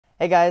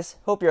Hey guys,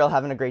 hope you're all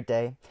having a great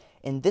day.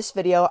 In this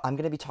video, I'm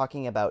going to be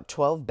talking about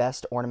 12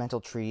 best ornamental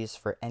trees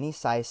for any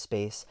size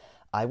space.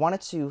 I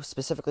wanted to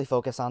specifically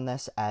focus on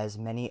this as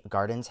many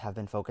gardens have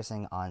been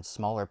focusing on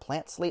smaller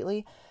plants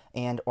lately,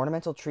 and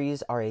ornamental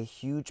trees are a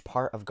huge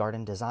part of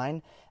garden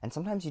design, and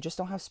sometimes you just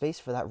don't have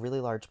space for that really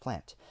large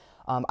plant.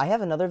 I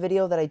have another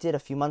video that I did a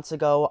few months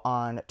ago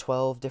on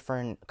 12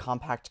 different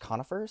compact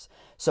conifers.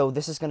 So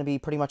this is going to be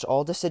pretty much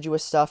all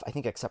deciduous stuff, I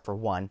think except for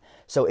one.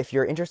 So if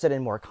you're interested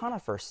in more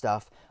conifer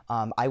stuff,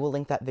 I will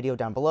link that video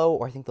down below,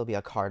 or I think there'll be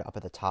a card up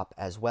at the top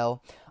as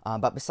well.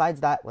 But besides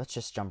that, let's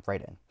just jump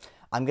right in.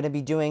 I'm going to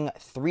be doing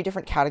 3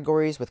 different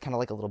categories with kind of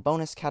like a little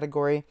bonus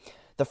category.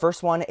 The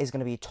first one is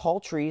going to be tall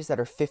trees that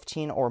are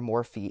 15 or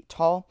more feet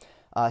tall.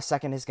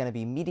 Second is going to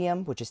be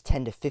medium, which is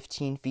 10 to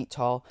 15 feet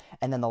tall.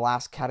 And then the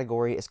last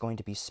category is going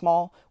to be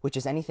small, which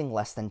is anything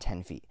less than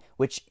 10 feet,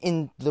 which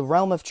in the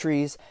realm of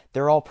trees,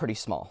 they're all pretty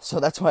small. So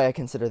that's why I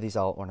consider these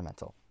all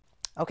ornamental.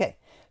 Okay,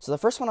 so the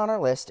first one on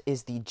our list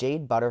is the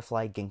jade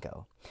butterfly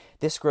ginkgo.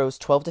 This grows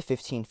 12 to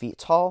 15 feet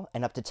tall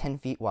and up to 10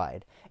 feet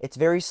wide. It's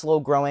very slow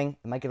growing.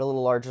 It might get a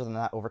little larger than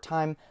that over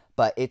time,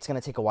 but it's going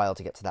to take a while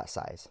to get to that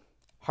size.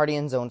 Hardy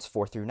in zones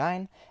 4 through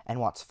 9 and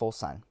wants full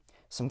sun.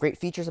 Some great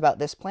features about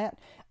this plant.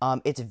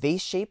 It's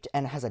vase-shaped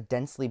and has a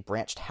densely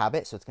branched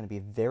habit, so it's going to be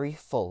very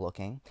full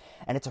looking.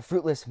 And it's a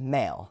fruitless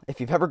male.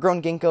 If you've ever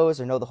grown ginkgos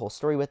or know the whole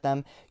story with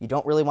them, you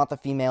don't really want the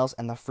females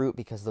and the fruit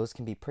because those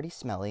can be pretty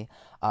smelly.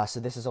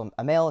 So this is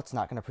a male. It's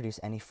not going to produce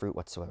any fruit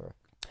whatsoever.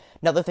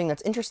 Another thing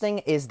that's interesting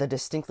is the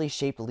distinctly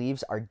shaped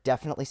leaves are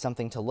definitely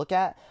something to look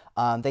at.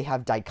 They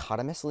have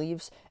dichotomous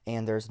leaves,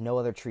 and there's no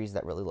other trees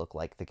that really look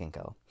like the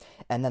ginkgo.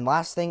 And then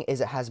last thing is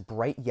it has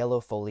bright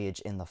yellow foliage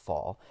in the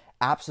fall.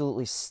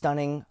 Absolutely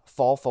stunning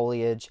fall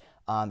foliage.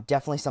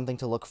 Definitely something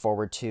to look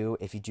forward to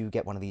if you do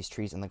get one of these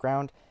trees in the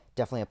ground.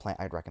 Definitely a plant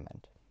I'd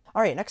recommend.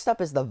 All right, next up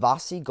is the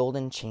Vasi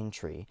golden chain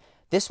tree.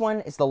 This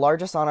one is the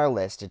largest on our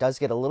list. It does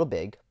get a little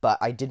big, but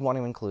I did want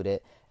to include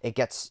it. It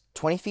gets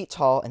 20 feet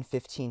tall and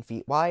 15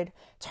 feet wide.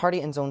 It's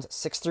hardy in zones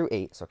 6 through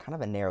 8, so kind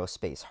of a narrow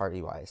space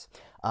hardy-wise.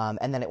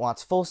 And then it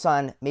wants full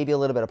sun, maybe a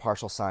little bit of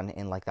partial sun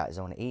in like that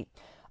zone 8.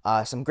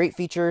 Some great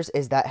features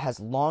is that it has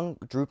long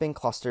drooping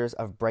clusters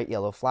of bright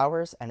yellow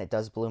flowers, and it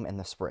does bloom in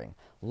the spring.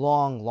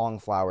 Long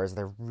flowers.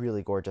 They're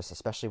really gorgeous,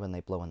 especially when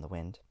they blow in the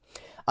wind.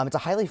 It's a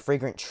highly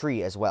fragrant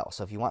tree as well,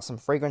 so if you want some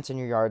fragrance in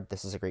your yard,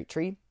 this is a great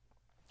tree.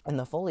 And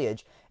the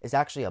foliage is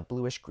actually a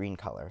bluish-green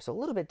color, so a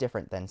little bit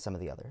different than some of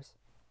the others.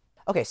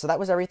 Okay, so that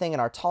was everything in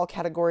our tall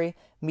category.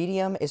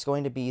 Medium is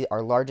going to be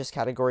our largest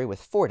category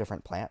with 4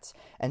 different plants.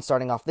 And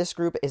starting off this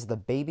group is the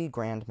baby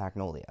grand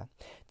magnolia.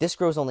 This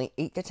grows only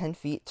 8 to 10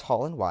 feet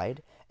tall and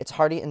wide. It's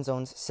hardy in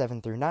zones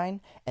 7 through 9,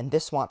 and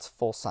this wants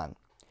full sun.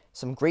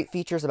 Some great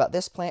features about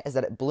this plant is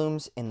that it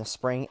blooms in the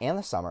spring and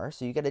the summer,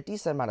 so you get a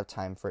decent amount of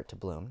time for it to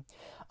bloom.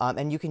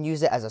 And you can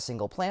use it as a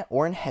single plant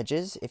or in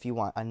hedges if you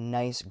want a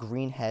nice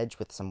green hedge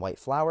with some white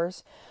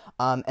flowers.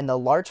 And the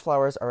large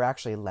flowers are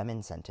actually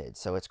lemon scented,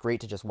 so it's great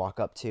to just walk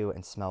up to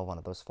and smell one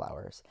of those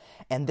flowers.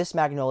 And this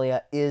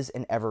magnolia is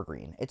an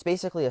evergreen. It's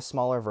basically a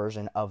smaller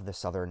version of the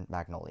southern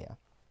magnolia.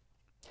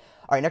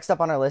 All right, next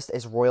up on our list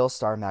is Royal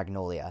Star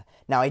Magnolia.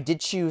 Now, I did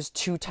choose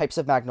 2 types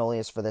of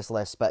magnolias for this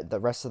list, but the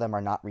rest of them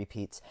are not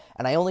repeats.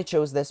 And I only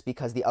chose this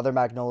because the other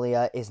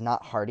magnolia is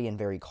not hardy in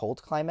very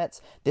cold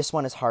climates. This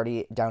one is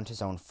hardy down to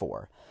zone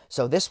 4.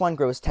 So this one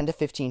grows 10 to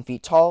 15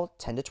 feet tall,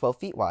 10 to 12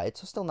 feet wide,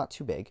 so still not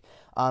too big.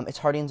 It's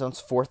hardy in zones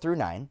 4 through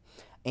 9,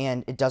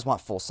 and it does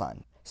want full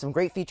sun. Some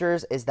great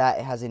features is that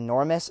it has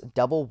enormous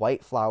double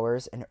white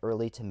flowers in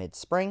early to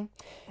mid-spring.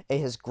 It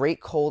has great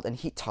cold and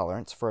heat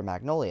tolerance for a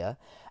magnolia,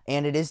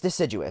 and it is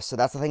deciduous. So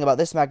that's the thing about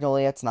this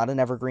magnolia. It's not an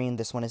evergreen.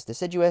 This one is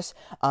deciduous,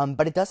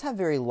 but it does have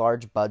very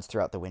large buds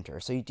throughout the winter.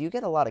 So you do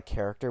get a lot of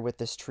character with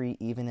this tree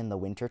even in the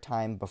winter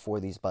time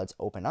before these buds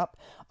open up.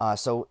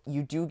 So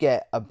you do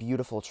get a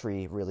beautiful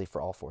tree really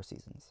for all 4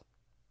 seasons.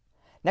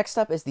 Next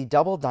up is the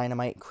double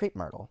dynamite crepe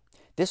myrtle.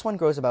 This one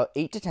grows about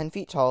 8 to 10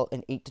 feet tall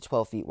and 8 to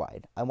 12 feet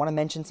wide. I want to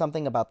mention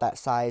something about that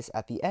size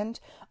at the end,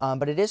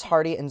 but it is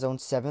hardy in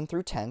zones 7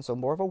 through 10, so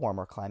more of a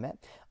warmer climate,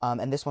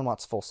 and this one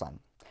wants full sun.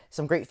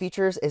 Some great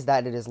features is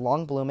that it is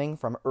long blooming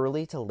from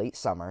early to late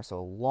summer, so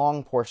a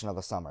long portion of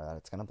the summer that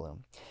it's going to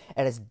bloom.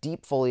 It has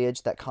deep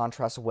foliage that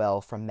contrasts well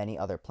from many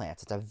other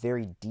plants. It's a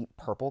very deep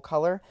purple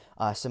color,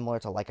 similar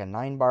to like a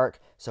 9-bark,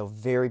 so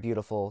very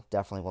beautiful,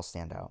 definitely will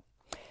stand out.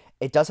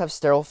 It does have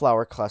sterile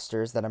flower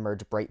clusters that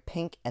emerge bright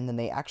pink, and then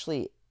they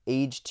actually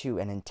age to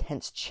an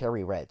intense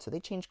cherry red, so they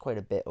change quite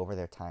a bit over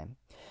their time.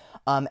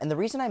 And the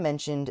reason I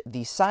mentioned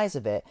the size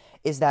of it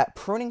is that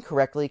pruning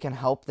correctly can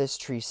help this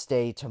tree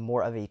stay to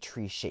more of a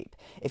tree shape.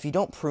 If you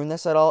don't prune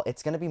this at all,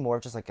 it's going to be more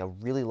of just like a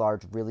really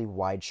large, really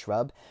wide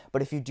shrub.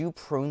 But if you do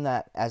prune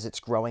that as it's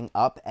growing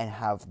up and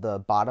have the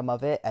bottom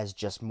of it as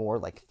just more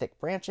like thick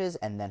branches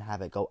and then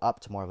have it go up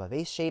to more of a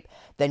vase shape,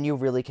 then you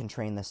really can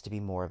train this to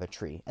be more of a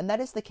tree. And that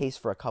is the case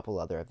for a couple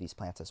other of these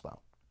plants as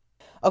well.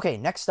 Okay,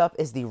 next up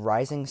is the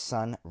Rising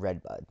Sun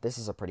Redbud. This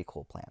is a pretty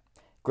cool plant.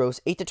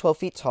 grows 8 to 12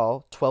 feet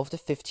tall, 12 to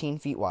 15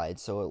 feet wide,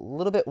 so a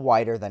little bit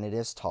wider than it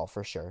is tall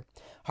for sure.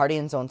 Hardy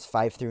in zones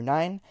 5 through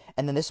 9,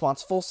 and then this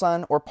wants full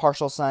sun or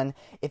partial sun.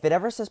 If it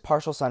ever says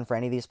partial sun for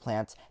any of these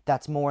plants,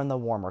 that's more in the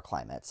warmer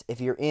climates. If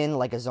you're in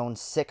like a zone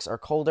 6 or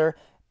colder,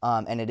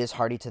 and it is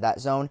hardy to that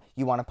zone,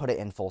 you want to put it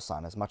in full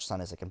sun, as much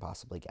sun as it can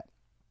possibly get.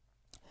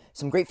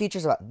 Some great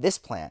features about this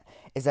plant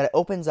is that it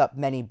opens up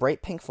many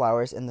bright pink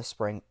flowers in the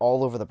spring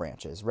all over the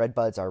branches.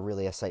 Redbuds are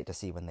really a sight to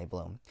see when they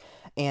bloom.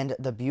 And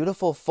the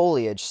beautiful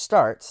foliage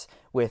starts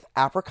with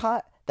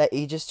apricot that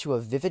ages to a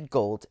vivid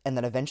gold and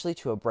then eventually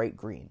to a bright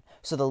green.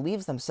 So the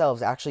leaves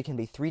themselves actually can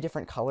be 3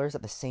 different colors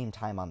at the same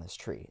time on this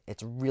tree.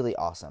 It's really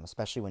awesome,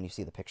 especially when you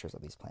see the pictures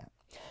of these plants.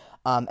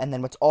 And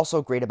then what's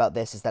also great about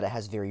this is that it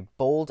has very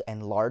bold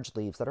and large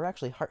leaves that are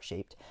actually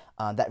heart-shaped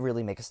that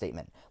really make a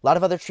statement. A lot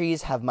of other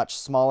trees have much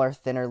smaller,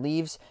 thinner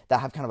leaves that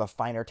have kind of a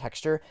finer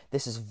texture.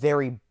 This is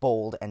very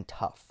bold and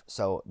tough.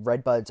 So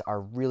redbuds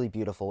are really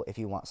beautiful if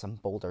you want some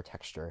bolder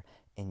texture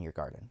in your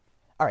garden.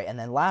 All right, and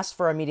then last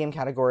for our medium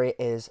category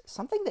is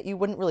something that you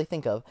wouldn't really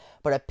think of,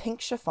 but a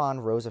pink chiffon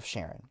rose of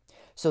Sharon.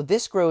 So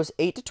this grows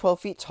 8 to 12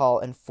 feet tall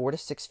and 4 to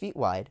 6 feet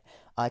wide.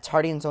 It's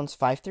hardy in zones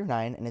 5 through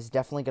 9 and is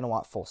definitely going to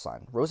want full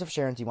sun. Rose of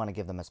Sharons, you want to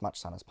give them as much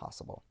sun as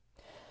possible.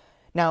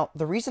 Now,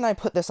 the reason I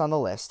put this on the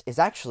list is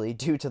actually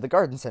due to the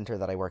garden center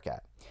that I work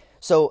at.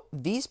 So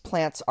these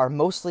plants are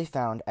mostly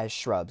found as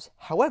shrubs.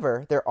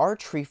 However, there are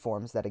tree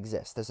forms that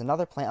exist. There's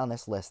another plant on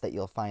this list that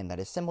you'll find that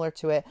is similar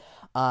to it.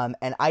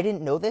 And I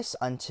didn't know this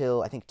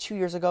until I think 2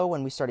 years ago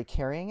when we started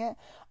carrying it.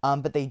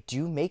 But they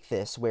do make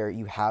this where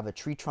you have a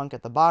tree trunk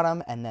at the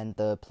bottom and then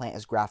the plant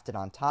is grafted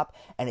on top.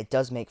 And it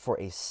does make for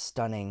a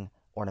stunning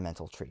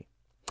ornamental tree.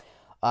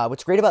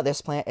 What's great about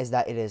this plant is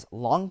that it is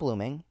long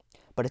blooming,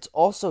 but it's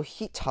also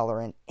heat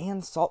tolerant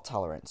and salt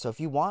tolerant. So if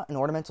you want an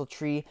ornamental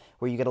tree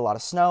where you get a lot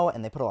of snow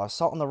and they put a lot of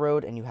salt on the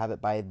road and you have it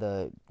by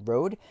the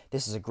road,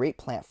 this is a great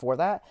plant for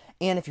that.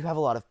 And if you have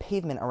a lot of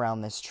pavement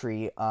around this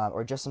tree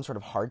or just some sort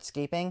of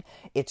hardscaping,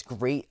 it's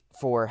great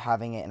for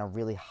having it in a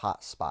really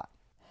hot spot.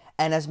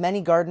 And as many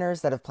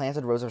gardeners that have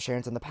planted Rose of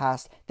Sharons in the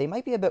past, they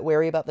might be a bit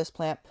wary about this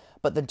plant,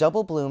 but the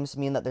double blooms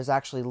mean that there's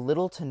actually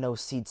little to no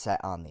seed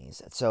set on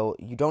these. So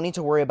you don't need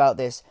to worry about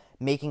this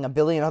making a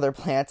billion other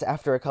plants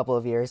after a couple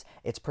of years.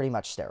 It's pretty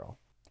much sterile.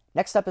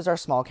 Next up is our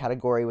small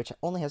category, which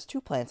only has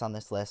 2 plants on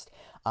this list.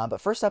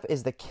 But first up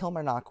is the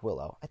Kilmarnock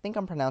Willow. I think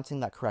I'm pronouncing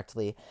that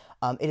correctly.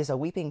 It is a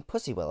weeping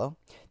pussy willow.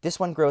 This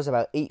one grows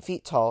about 8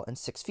 feet tall and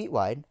 6 feet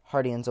wide,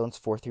 hardy in zones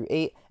 4 through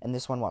 8, and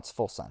this one wants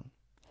full sun.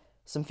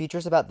 Some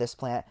features about this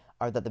plant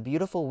are that the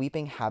beautiful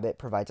weeping habit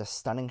provides a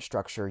stunning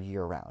structure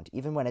year-round.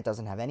 Even when it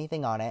doesn't have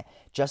anything on it,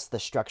 just the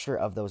structure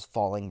of those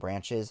falling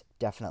branches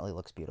definitely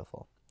looks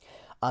beautiful.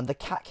 The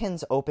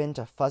catkins open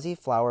to fuzzy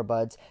flower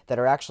buds that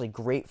are actually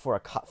great for a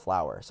cut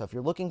flower. So if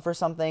you're looking for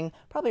something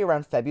probably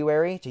around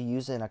February to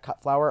use in a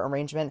cut flower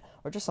arrangement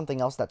or just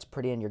something else that's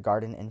pretty in your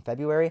garden in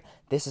February,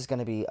 this is going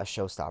to be a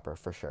showstopper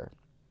for sure.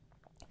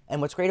 And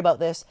what's great about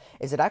this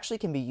is it actually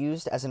can be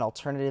used as an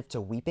alternative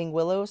to weeping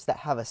willows that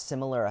have a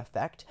similar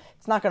effect.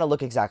 It's not going to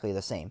look exactly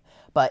the same,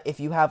 but if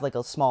you have like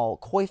a small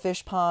koi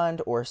fish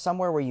pond or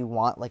somewhere where you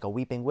want like a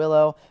weeping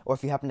willow, or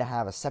if you happen to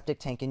have a septic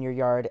tank in your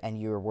yard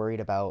and you're worried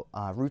about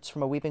roots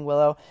from a weeping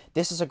willow,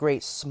 this is a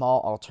great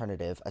small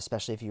alternative,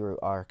 especially if you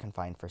are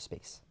confined for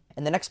space.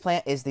 And the next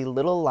plant is the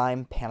little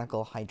lime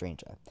panicle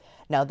hydrangea.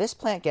 Now this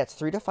plant gets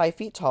 3 to 5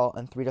 feet tall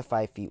and 3 to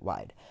 5 feet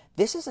wide.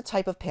 This is a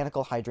type of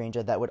panicle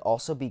hydrangea that would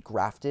also be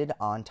grafted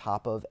on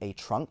top of a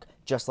trunk,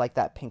 just like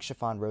that pink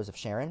chiffon Rose of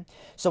Sharon.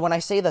 So when I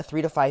say the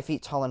 3 to 5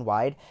 feet tall and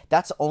wide,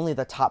 that's only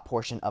the top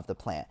portion of the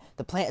plant.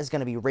 The plant is going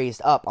to be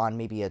raised up on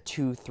maybe a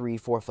 2, 3,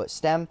 4 foot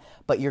stem,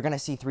 but you're going to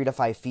see 3 to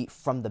 5 feet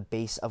from the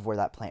base of where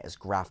that plant is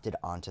grafted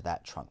onto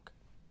that trunk.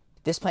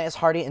 This plant is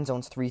hardy in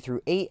zones 3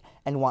 through 8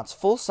 and wants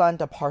full sun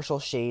to partial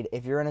shade.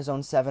 If you're in a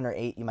zone 7 or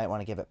 8, you might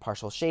want to give it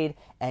partial shade.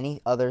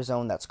 Any other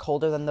zone that's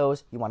colder than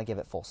those, you want to give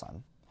it full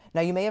sun.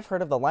 Now, you may have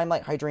heard of the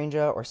limelight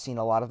hydrangea or seen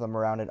a lot of them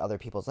around in other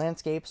people's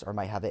landscapes or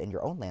might have it in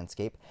your own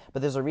landscape,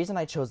 but there's a reason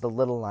I chose the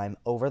little lime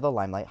over the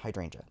limelight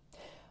hydrangea.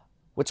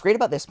 What's great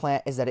about this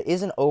plant is that it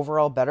is an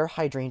overall better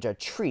hydrangea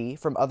tree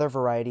from other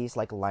varieties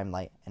like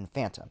limelight and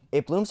phantom.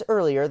 It blooms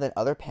earlier than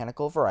other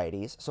panicle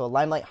varieties, so a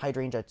limelight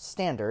hydrangea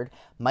standard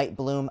might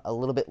bloom a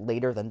little bit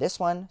later than this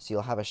one, so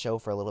you'll have a show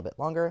for a little bit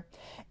longer.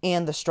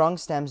 And the strong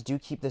stems do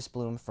keep this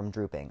bloom from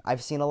drooping.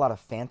 I've seen a lot of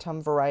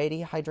phantom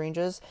variety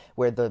hydrangeas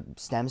where the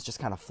stems just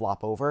kind of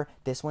flop over.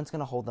 This one's going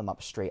to hold them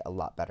up straight a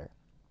lot better.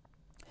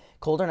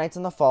 Colder nights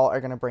in the fall are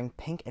going to bring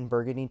pink and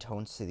burgundy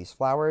tones to these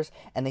flowers,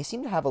 and they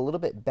seem to have a little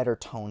bit better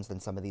tones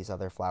than some of these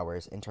other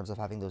flowers in terms of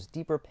having those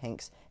deeper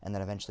pinks and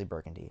then eventually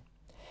burgundy.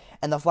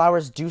 And the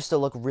flowers do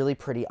still look really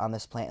pretty on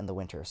this plant in the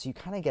winter, so you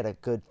kind of get a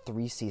good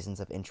 3 seasons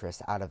of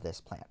interest out of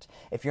this plant.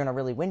 If you're in a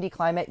really windy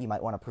climate, you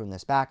might want to prune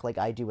this back like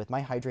I do with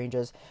my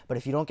hydrangeas, but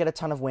if you don't get a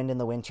ton of wind in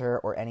the winter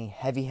or any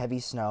heavy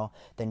snow,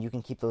 then you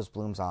can keep those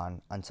blooms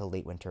on until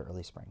late winter,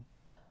 early spring.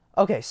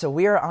 Okay, so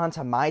we are on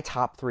to my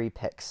top 3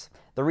 picks.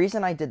 The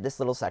reason I did this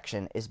little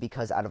section is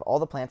because out of all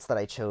the plants that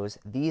I chose,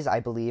 these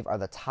I believe are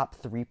the top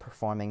 3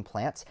 performing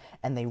plants,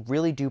 and they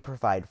really do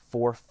provide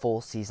 4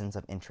 full seasons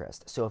of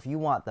interest. So if you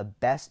want the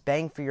best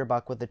bang for your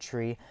buck with the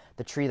tree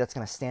that's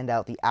going to stand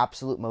out the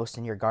absolute most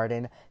in your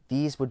garden,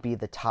 these would be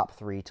the top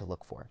 3 to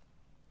look for.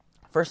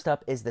 First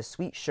up is the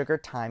Sweet Sugar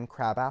Thyme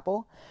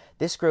Crabapple.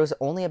 This grows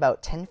only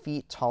about 10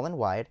 feet tall and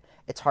wide.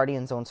 It's hardy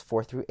in zones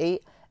 4 through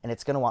 8, and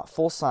it's going to want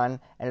full sun,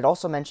 and it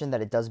also mentioned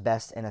that it does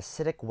best in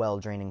acidic,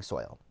 well-draining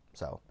soil.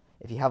 So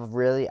if you have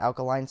really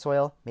alkaline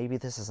soil, maybe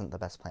this isn't the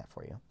best plant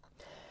for you.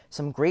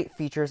 Some great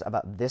features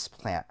about this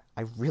plant,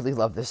 I really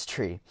love this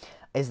tree,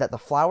 is that the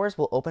flowers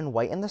will open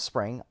white in the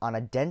spring on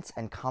a dense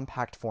and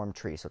compact formed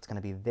tree. So it's going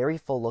to be very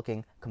full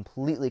looking,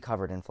 completely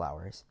covered in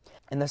flowers.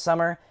 In the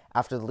summer,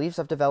 after the leaves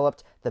have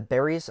developed, the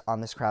berries on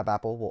this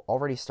crabapple will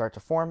already start to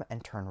form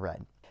and turn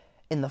red.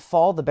 In the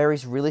fall, the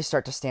berries really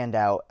start to stand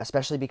out,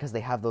 especially because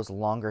they have those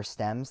longer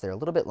stems. They're a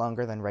little bit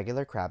longer than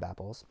regular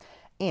crabapples.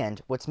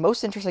 And what's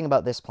most interesting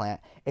about this plant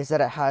is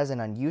that it has an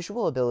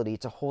unusual ability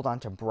to hold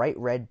on to bright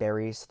red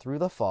berries through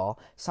the fall,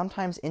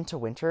 sometimes into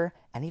winter,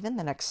 and even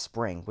the next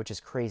spring, which is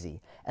crazy.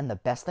 And the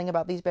best thing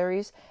about these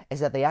berries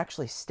is that they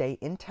actually stay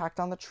intact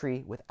on the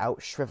tree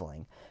without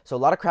shriveling. So a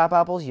lot of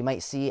crabapples you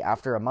might see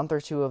after a month or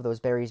 2 of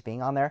those berries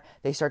being on there,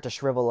 they start to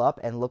shrivel up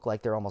and look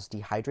like they're almost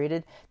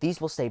dehydrated. These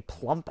will stay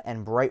plump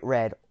and bright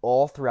red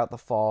all throughout the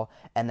fall,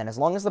 and then as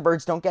long as the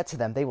birds don't get to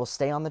them, they will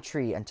stay on the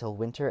tree until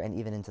winter and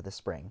even into the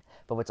spring.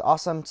 But what's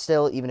awesome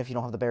still, even if you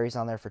don't have the berries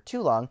on there for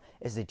too long,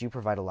 is they do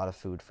provide a lot of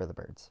food for the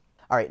birds.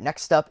 All right,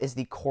 next up is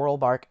the coral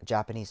bark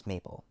Japanese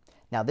maple.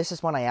 Now this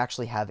is one I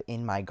actually have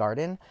in my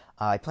garden.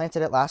 I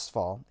planted it last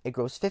fall. It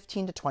grows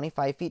 15 to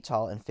 25 feet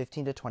tall and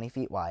 15 to 20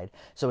 feet wide.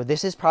 So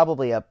this is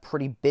probably a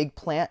pretty big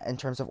plant in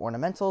terms of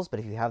ornamentals, but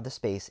if you have the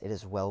space, it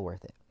is well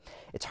worth it.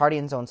 It's hardy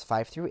in zones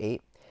 5 through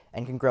 8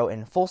 and can grow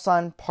in full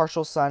sun,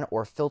 partial sun,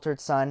 or filtered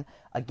sun.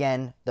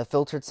 Again, the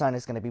filtered sun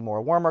is going to be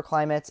more warmer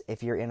climates.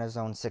 If you're in a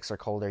zone 6 or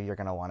colder, you're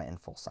going to want it in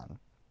full sun.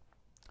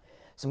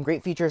 Some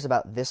great features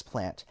about this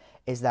plant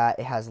is that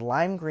it has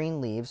lime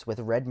green leaves with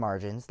red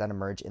margins that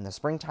emerge in the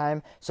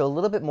springtime, so a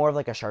little bit more of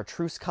like a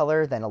chartreuse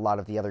color than a lot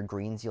of the other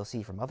greens you'll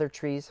see from other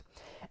trees.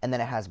 And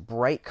then it has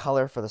bright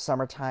color for the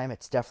summertime.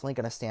 It's definitely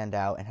going to stand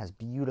out and has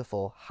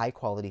beautiful,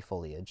 high-quality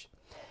foliage.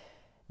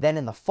 Then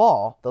in the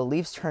fall, the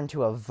leaves turn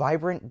to a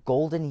vibrant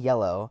golden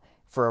yellow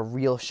for a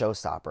real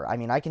showstopper. I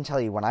mean, I can tell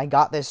you, when I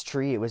got this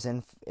tree, it was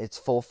in its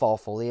full fall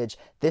foliage.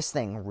 This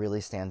thing really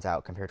stands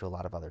out compared to a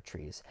lot of other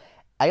trees.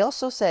 I will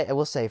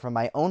say, from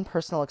my own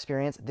personal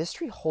experience, this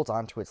tree holds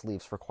on to its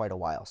leaves for quite a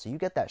while, so you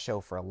get that show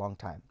for a long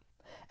time.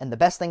 And the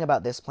best thing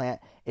about this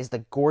plant is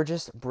the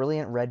gorgeous,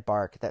 brilliant red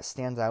bark that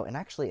stands out and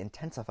actually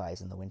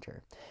intensifies in the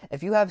winter.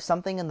 If you have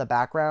something in the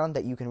background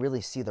that you can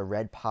really see the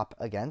red pop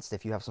against,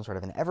 if you have some sort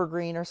of an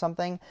evergreen or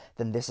something,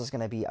 then this is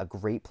going to be a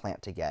great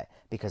plant to get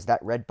because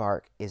that red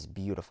bark is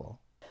beautiful.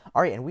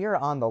 All right, and we are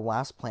on the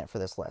last plant for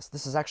this list.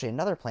 This is actually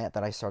another plant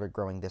that I started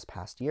growing this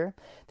past year.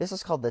 This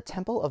is called the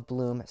Temple of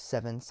Bloom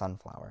 7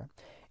 Sunflower.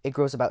 It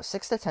grows about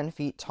 6 to 10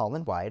 feet tall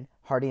and wide,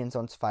 hardy in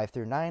zones 5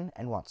 through 9,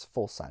 and wants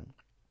full sun.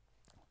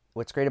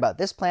 What's great about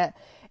this plant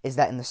is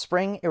that in the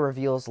spring, it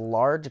reveals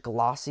large,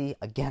 glossy,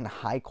 again,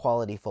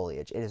 high-quality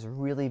foliage. It is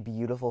really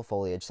beautiful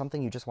foliage,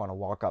 something you just want to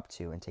walk up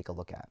to and take a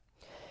look at.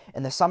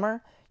 In the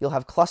summer, you'll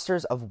have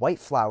clusters of white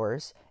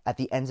flowers at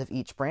the ends of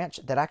each branch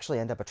that actually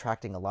end up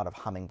attracting a lot of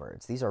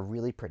hummingbirds. These are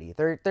really pretty.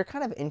 They're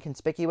kind of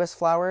inconspicuous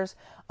flowers,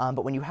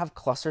 but when you have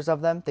clusters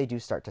of them, they do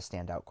start to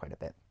stand out quite a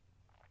bit.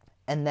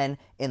 And then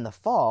in the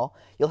fall,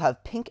 you'll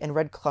have pink and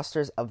red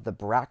clusters of the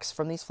bracts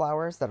from these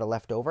flowers that are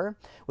left over,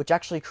 which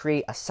actually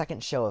create a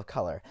second show of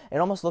color. It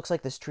almost looks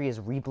like this tree is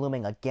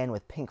reblooming again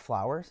with pink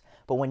flowers,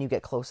 but when you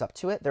get close up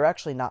to it, they're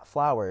actually not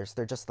flowers,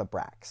 they're just the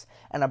bracts.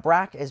 And a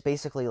bract is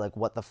basically like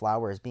what the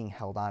flower is being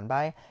held on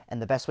by,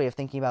 and the best way of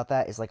thinking about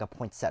that is like a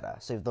poinsettia.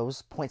 So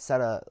those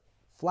poinsettia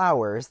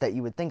flowers that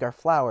you would think are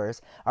flowers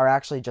are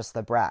actually just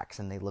the bracts,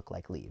 and they look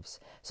like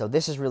leaves. So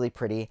this is really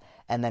pretty.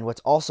 And then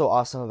what's also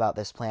awesome about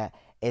this plant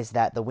is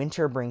that the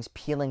winter brings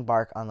peeling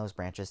bark on those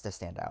branches to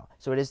stand out.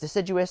 So it is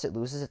deciduous, it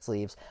loses its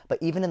leaves, but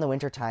even in the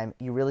wintertime,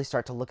 you really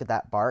start to look at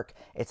that bark.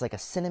 It's like a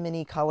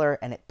cinnamony color,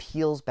 and it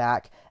peels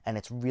back, and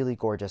it's really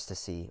gorgeous to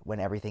see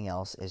when everything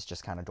else is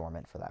just kind of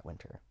dormant for that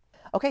winter.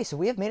 Okay, so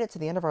we have made it to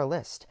the end of our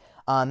list.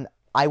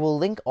 I will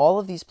link all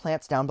of these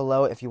plants down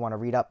below if you want to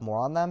read up more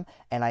on them.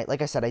 And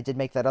like I said, I did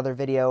make that other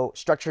video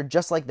structured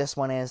just like this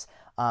one is,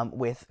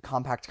 with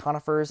compact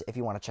conifers if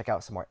you want to check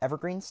out some more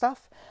evergreen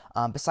stuff.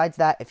 Besides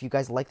that, if you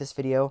guys like this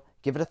video,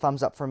 give it a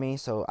thumbs up for me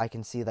so I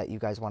can see that you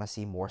guys want to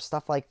see more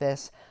stuff like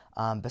this.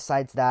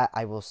 Besides that,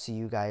 I will see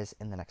you guys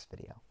in the next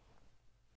video.